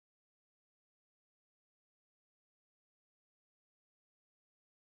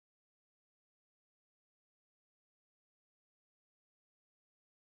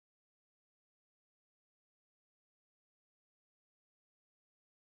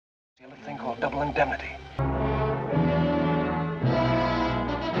A thing called double indemnity.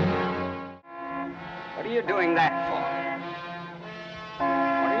 What are you doing that for?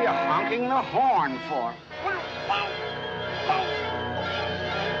 What are you honking the horn for?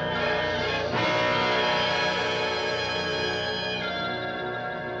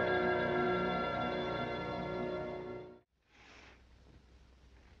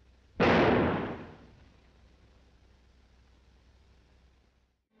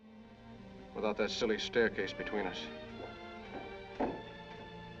 Without that silly staircase between us.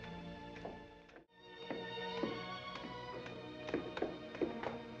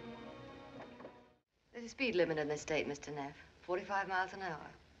 There's a speed limit in this state, Mr. Neff. 45 miles an hour.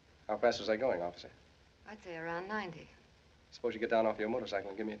 How fast was I going, officer? I'd say around 90. Suppose you get down off your motorcycle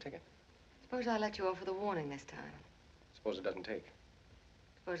and give me a ticket. Suppose I let you off with a warning this time. Suppose it doesn't take.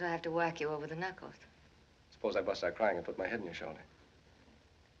 Suppose I have to whack you over the knuckles. Suppose I bust out crying and put my head on your shoulder.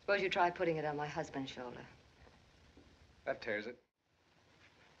 Suppose you try putting it on my husband's shoulder. That tears it.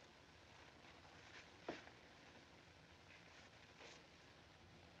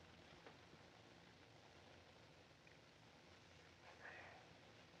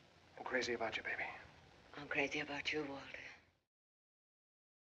 I'm crazy about you, baby. I'm crazy about you, Walter.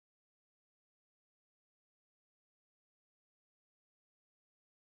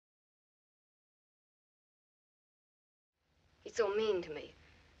 He's so mean to me.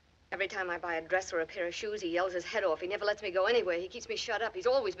 Every time I buy a dress or a pair of shoes, he yells his head off. He never lets me go anywhere. He keeps me shut up. He's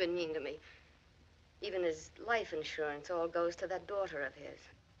always been mean to me. Even his life insurance all goes to that daughter of his.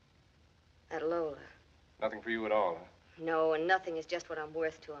 That Lola. Nothing for you at all, huh? No, and nothing is just what I'm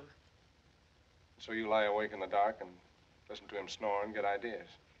worth to him. So you lie awake in the dark and listen to him snore and get ideas.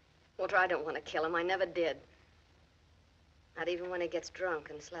 Walter, I don't want to kill him. I never did. Not even when he gets drunk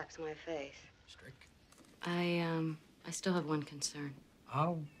and slaps my face. Strick? I still have one concern.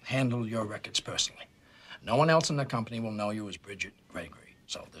 I'll handle your records personally. No one else in the company will know you as Bridget Gregory,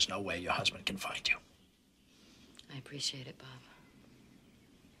 so there's no way your husband can find you. I appreciate it, Bob.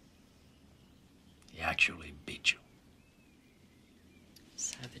 He actually beat you.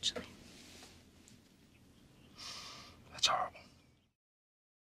 Savagely. That's horrible.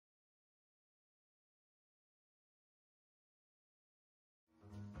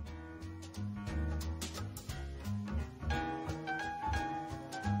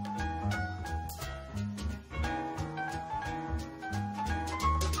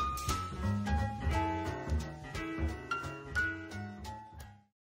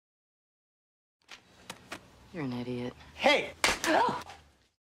 You're an idiot. Hey!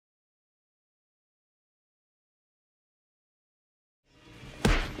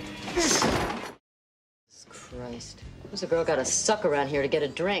 Jesus Christ. Who's a girl got to suck around here to get a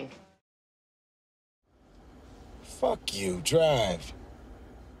drink? Fuck you, drive.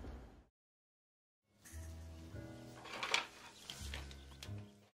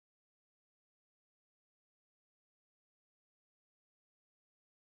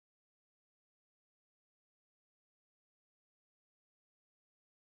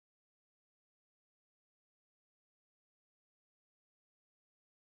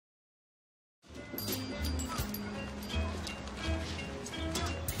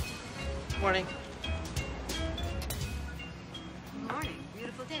 Morning. Morning.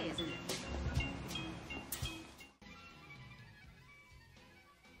 Beautiful day, isn't it?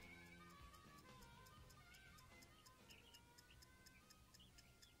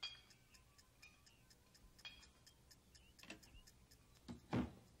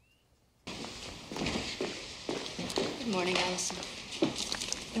 Good morning, Allison.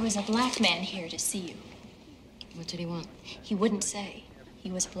 There was a black man here to see you. What did he want? He wouldn't say. He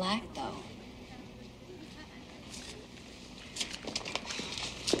was black, though.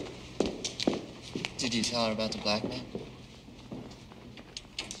 Did you tell her about the black man?